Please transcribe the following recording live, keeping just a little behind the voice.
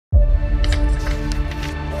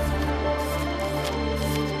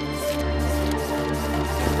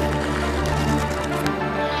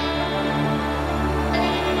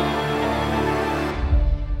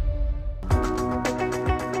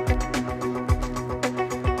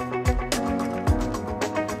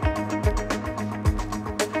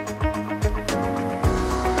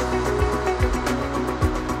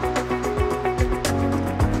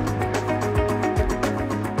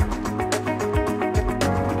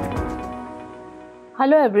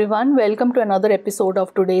Hello everyone, welcome to another episode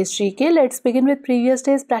of today's GK. Let's begin with previous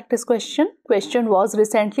day's practice question. Question was,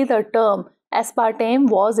 recently the term aspartame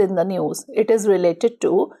was in the news. It is related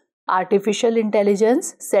to artificial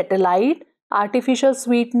intelligence, satellite, artificial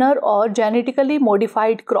sweetener or genetically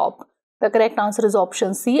modified crop. The correct answer is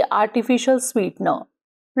option C, artificial sweetener.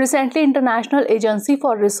 Recently, International Agency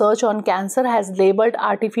for Research on Cancer has labeled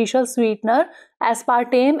artificial sweetener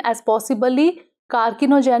aspartame as possibly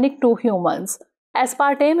carcinogenic to humans.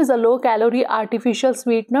 Aspartame is a low-calorie artificial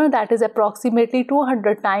sweetener that is approximately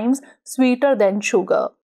 200 times sweeter than sugar.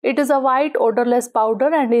 It is a white, odorless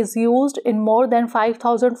powder and is used in more than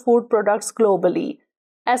 5,000 food products globally.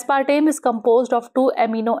 Aspartame is composed of two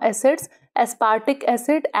amino acids, aspartic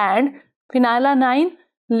acid and phenylalanine,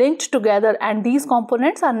 linked together, and these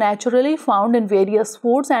components are naturally found in various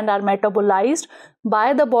foods and are metabolized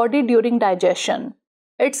by the body during digestion.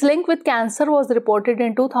 Its link with cancer was reported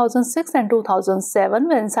in 2006 and 2007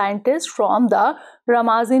 when scientists from the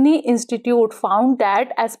Ramazzini Institute found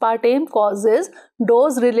that aspartame causes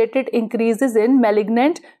dose-related increases in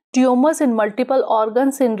malignant tumors in multiple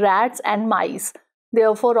organs in rats and mice.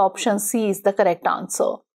 Therefore, option C is the correct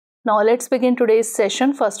answer. Now, let's begin today's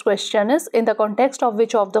session. First question is, in the context of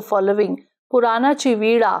which of the following Purana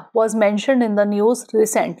cheeveeda was mentioned in the news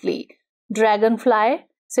recently? Dragonfly,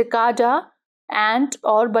 cicada, ant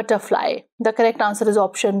or butterfly? The correct answer is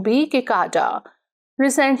option B, cicada.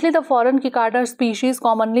 Recently, the foreign cicada species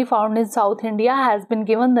commonly found in South India has been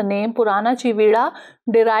given the name Purana cheeveeda,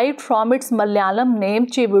 derived from its Malayalam name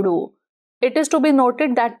cheeveedu. It is to be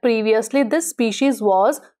noted that previously this species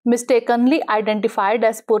was mistakenly identified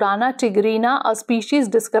as Purana tigrina, a species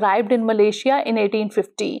described in Malaysia in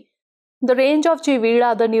 1850. The range of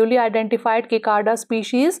cheeveeda, the newly identified cicada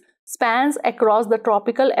species, spans across the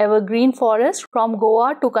tropical evergreen forest from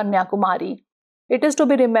Goa to Kanyakumari. It is to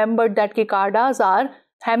be remembered that cicadas are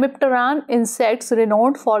hemipteran insects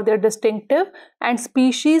renowned for their distinctive and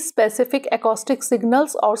species-specific acoustic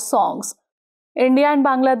signals or songs. India and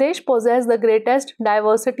Bangladesh possess the greatest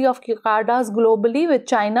diversity of cicadas globally, with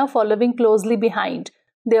China following closely behind.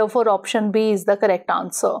 Therefore, option B is the correct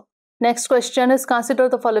answer. Next question is, consider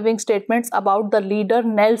the following statements about the leader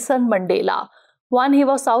Nelson Mandela. 1. He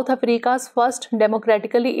was South Africa's first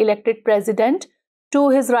democratically elected president. 2.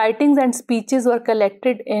 His writings and speeches were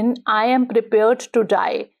collected in I Am Prepared to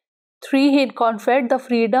Die. 3. He conferred the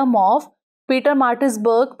freedom of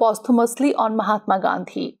Pietermaritzburg posthumously on Mahatma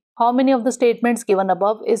Gandhi. How many of the statements given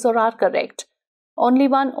above is or are correct? Only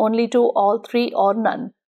one, only two, all three, or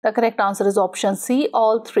none? The correct answer is option C,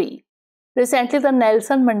 all three. Recently, the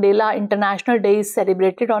Nelson Mandela International Day is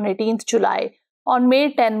celebrated on 18th July. On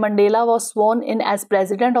May 10, Mandela was sworn in as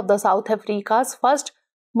president of the South Africa's first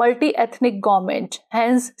multi-ethnic government.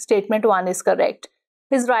 Hence, statement 1 is correct.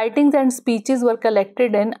 His writings and speeches were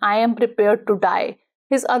collected in I Am Prepared to Die.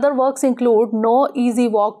 His other works include No Easy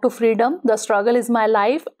Walk to Freedom, The Struggle is My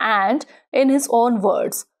Life, and In His Own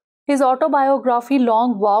Words. His autobiography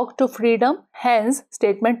Long Walk to Freedom, hence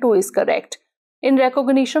statement 2 is correct. In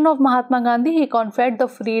recognition of Mahatma Gandhi, he conferred the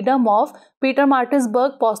freedom of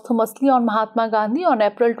Pietermaritzburg posthumously on Mahatma Gandhi on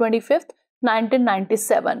April 25,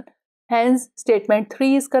 1997. Hence, statement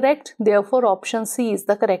 3 is correct. Therefore, option C is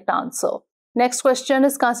the correct answer. Next question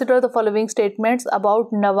is, consider the following statements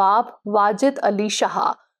about Nawab Wajid Ali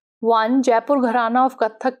Shah. 1. Jaipur Gharana of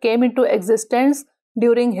Kathak came into existence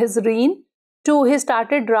during his reign. 2. He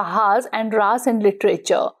started Rahas and Ras in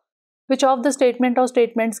literature. Which of the statement or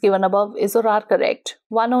statements given above is or are correct?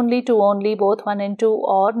 1 only, 2 only, both 1 and 2,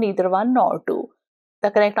 or neither 1 nor 2?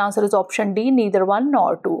 The correct answer is option D, neither 1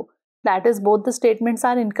 nor 2. That is, both the statements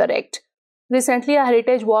are incorrect. Recently, a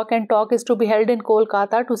heritage walk and talk is to be held in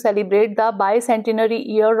Kolkata to celebrate the bicentenary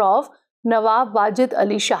year of Nawab Wajid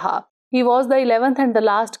Ali Shah. He was the 11th and the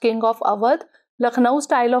last king of Awadh. Lucknow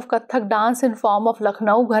style of Kathak dance in form of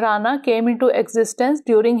Lucknow Gharana came into existence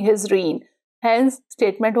during his reign. Hence,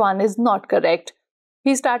 statement 1 is not correct.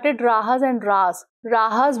 He started Rahas and Ras.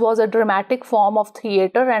 Rahas was a dramatic form of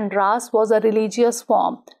theatre and Ras was a religious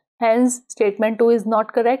form. Hence, statement 2 is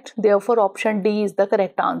not correct. Therefore, option D is the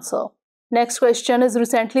correct answer. Next question is,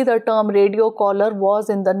 recently the term radio collar was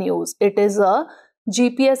in the news. It is a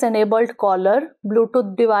GPS enabled collar,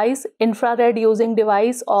 Bluetooth device, infrared using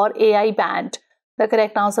device, or AI band. The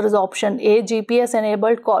correct answer is option A, GPS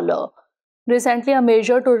enabled collar. Recently, a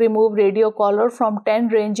measure to remove radio collar from 10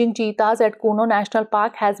 ranging cheetahs at Kuno National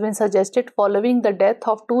Park has been suggested following the death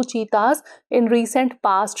of 2 cheetahs in recent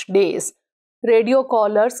past days. Radio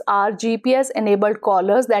collars are GPS-enabled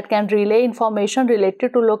collars that can relay information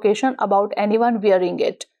related to location about anyone wearing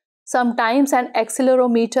it. Sometimes an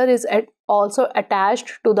accelerometer is also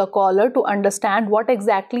attached to the collar to understand what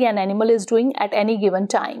exactly an animal is doing at any given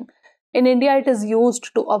time. In India, it is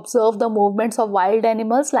used to observe the movements of wild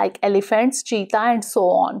animals like elephants, cheetah, and so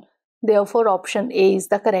on. Therefore, option A is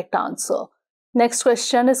the correct answer. Next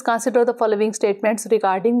question is, consider the following statements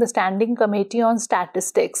regarding the Standing Committee on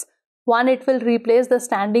Statistics. 1. It will replace the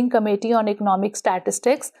Standing Committee on Economic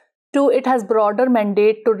Statistics. 2. It has broader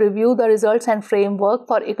mandate to review the results and framework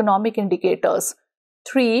for economic indicators.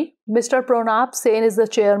 3. Mr. Pranab Sen is the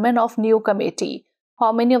chairman of new committee.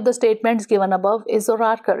 How many of the statements given above is or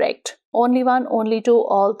are correct? Only 1, only 2,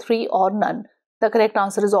 all 3, or none? The correct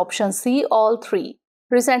answer is option C, all 3.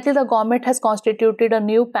 Recently, the government has constituted a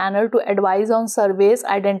new panel to advise on surveys,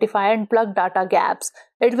 identify and plug data gaps.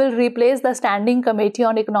 It will replace the Standing Committee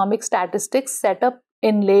on Economic Statistics set up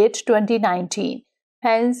in late 2019.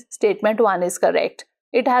 Hence, statement 1 is correct.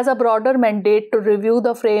 It has a broader mandate to review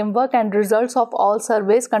the framework and results of all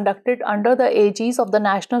surveys conducted under the aegis of the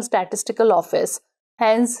National Statistical Office.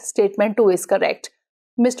 Hence, statement 2 is correct.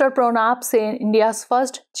 Mr. Pranab Sen, India's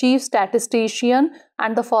first chief statistician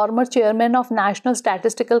and the former chairman of National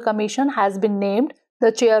Statistical Commission, has been named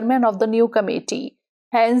the chairman of the new committee.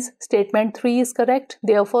 Hence, statement 3 is correct.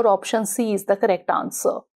 Therefore, option C is the correct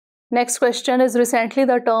answer. Next question is, recently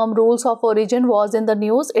the term rules of origin was in the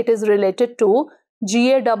news. It is related to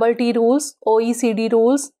GATT rules, OECD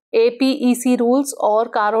rules, APEC rules, or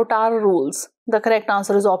Karotar rules. The correct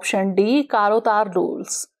answer is option D, Karotar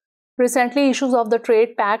rules. Recently, issues of the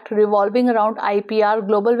Trade Pact revolving around IPR,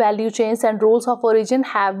 global value chains, and rules of origin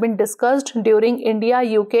have been discussed during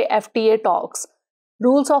India-UK FTA talks.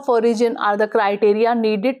 Rules of origin are the criteria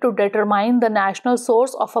needed to determine the national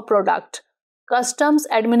source of a product. Customs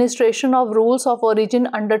administration of rules of origin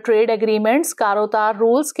under trade agreements, Karotar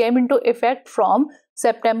rules, came into effect from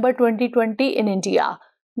September 2020 in India.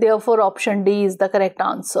 Therefore, option D is the correct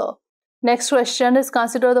answer. Next question is,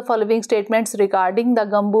 consider the following statements regarding the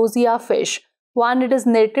Gambusia fish. 1. It is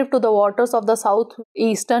native to the waters of the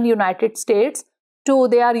southeastern United States. 2.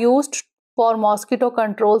 They are used for mosquito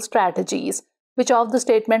control strategies. Which of the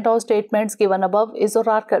statement or statements given above is or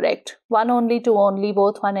are correct? 1, only, 2, only,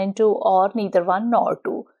 both 1 and 2, or neither 1 nor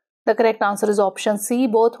 2? The correct answer is option C,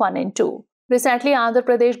 both 1 and 2. Recently, Andhra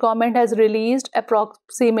Pradesh government has released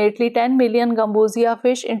approximately 10 million Gambusia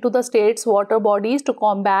fish into the state's water bodies to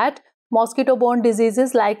combat mosquito-borne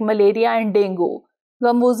diseases like malaria and dengue.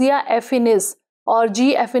 Gambusia affinis or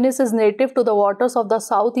G. affinis is native to the waters of the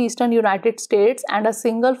southeastern United States, and a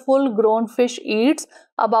single full-grown fish eats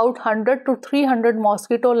about 100 to 300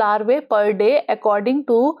 mosquito larvae per day according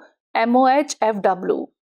to MOHFW.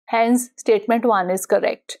 Hence, statement 1 is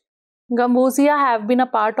correct. Gambusia have been a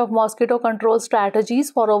part of mosquito control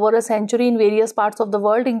strategies for over a century in various parts of the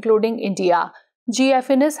world, including India. G.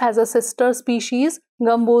 affinis has a sister species,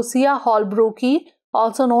 Gambusia holbrooki,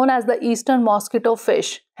 also known as the eastern mosquito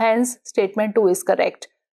fish. Hence, statement 2 is correct.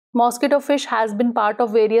 Mosquito fish has been part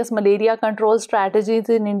of various malaria control strategies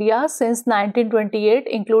in India since 1928,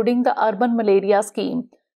 including the urban malaria scheme.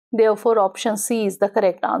 Therefore, option C is the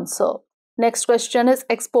correct answer. Next question is,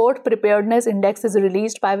 Export Preparedness Index is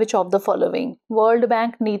released by which of the following? World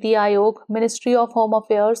Bank, Niti Aayog, Ministry of Home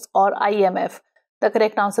Affairs, or IMF? The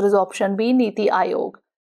correct answer is option B, Niti Aayog.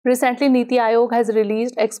 Recently, Niti Aayog has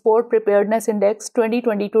released Export Preparedness Index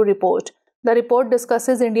 2022 report. The report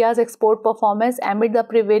discusses India's export performance amid the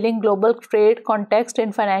prevailing global trade context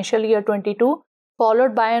in financial year 22,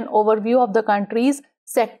 followed by an overview of the country's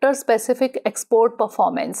sector-specific export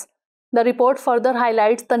performance. The report further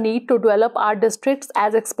highlights the need to develop our districts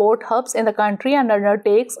as export hubs in the country and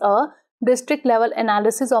undertakes a district-level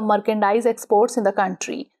analysis of merchandise exports in the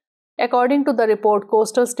country. According to the report,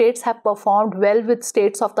 coastal states have performed well, with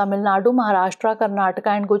states of Tamil Nadu, Maharashtra, Karnataka,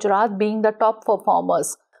 and Gujarat being the top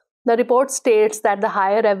performers. The report states that the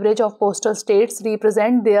higher average of coastal states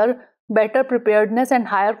represent their better preparedness and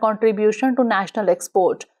higher contribution to national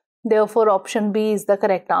export. Therefore, option B is the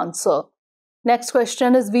correct answer. Next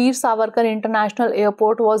question is, Veer Savarkar International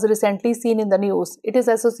Airport was recently seen in the news. It is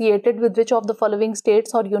associated with which of the following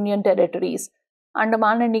states or union territories?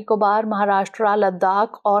 Andaman and Nicobar, Maharashtra,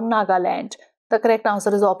 Ladakh, or Nagaland? The correct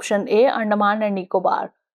answer is option A, Andaman and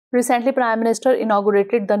Nicobar. Recently, Prime Minister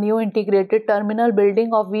inaugurated the new integrated terminal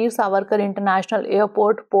building of Veer Savarkar International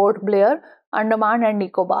Airport, Port Blair, Andaman and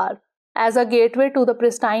Nicobar. As a gateway to the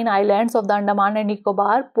pristine islands of the Andaman and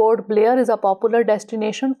Nicobar, Port Blair is a popular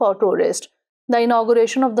destination for tourists. The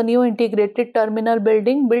inauguration of the new integrated terminal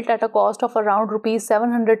building, built at a cost of around Rs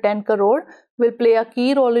 710 crore, will play a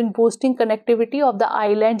key role in boosting connectivity of the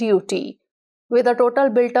island UT. With a total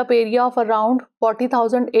built-up area of around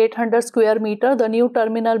 40,800 square meter, the new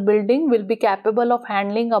terminal building will be capable of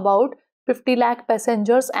handling about 50 lakh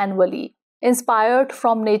passengers annually. Inspired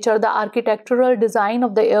from nature, the architectural design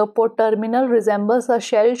of the airport terminal resembles a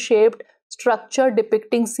shell-shaped structure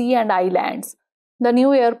depicting sea and islands. The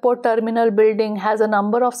new airport terminal building has a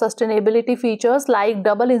number of sustainability features like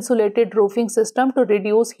double insulated roofing system to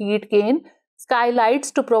reduce heat gain, skylights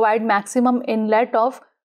to provide maximum inlet of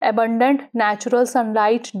abundant natural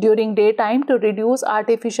sunlight during daytime to reduce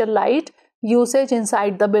artificial light usage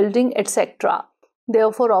inside the building, etc.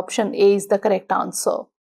 Therefore, option A is the correct answer.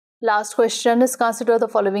 Last question is, consider the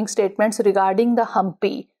following statements regarding the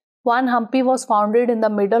Hampi. 1. Hampi was founded in the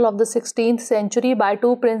middle of the 16th century by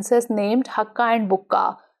two princes named Hakka and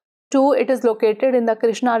Bukka. 2. It is located in the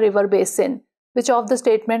Krishna river basin. Which of the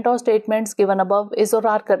statement or statements given above is or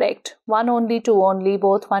are correct? 1 only, 2 only,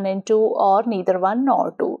 both 1 and 2, or neither 1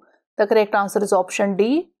 nor 2? The correct answer is option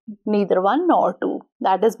D, neither 1 nor 2.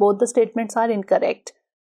 That is, both the statements are incorrect.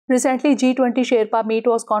 Recently, G20 Sherpa meet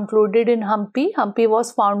was concluded in Hampi. Hampi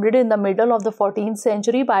was founded in the middle of the 14th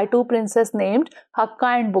century by two princes named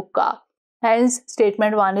Hakka and Bukka. Hence,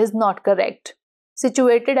 statement 1 is not correct.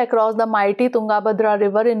 Situated across the mighty Tungabhadra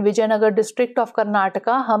river in Vijayanagar district of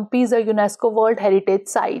Karnataka, Hampi is a UNESCO World Heritage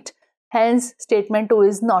Site. Hence, statement 2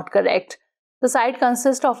 is not correct. The site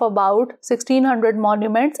consists of about 1600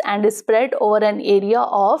 monuments and is spread over an area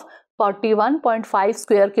of 41.5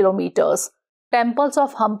 square kilometers. Temples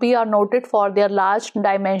of Hampi are noted for their large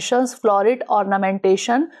dimensions, florid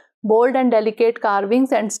ornamentation, bold and delicate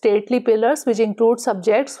carvings, and stately pillars which include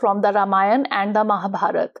subjects from the Ramayana and the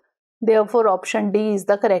Mahabharata. Therefore, option D is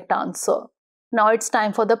the correct answer. Now it's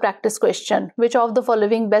time for the practice question. Which of the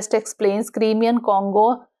following best explains Crimean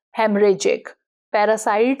Congo hemorrhagic?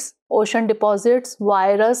 Parasites, ocean deposits,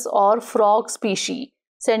 virus, or frog species?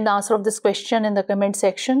 Send the answer of this question in the comment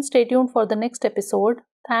section. Stay tuned for the next episode.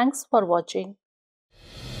 Thanks for watching.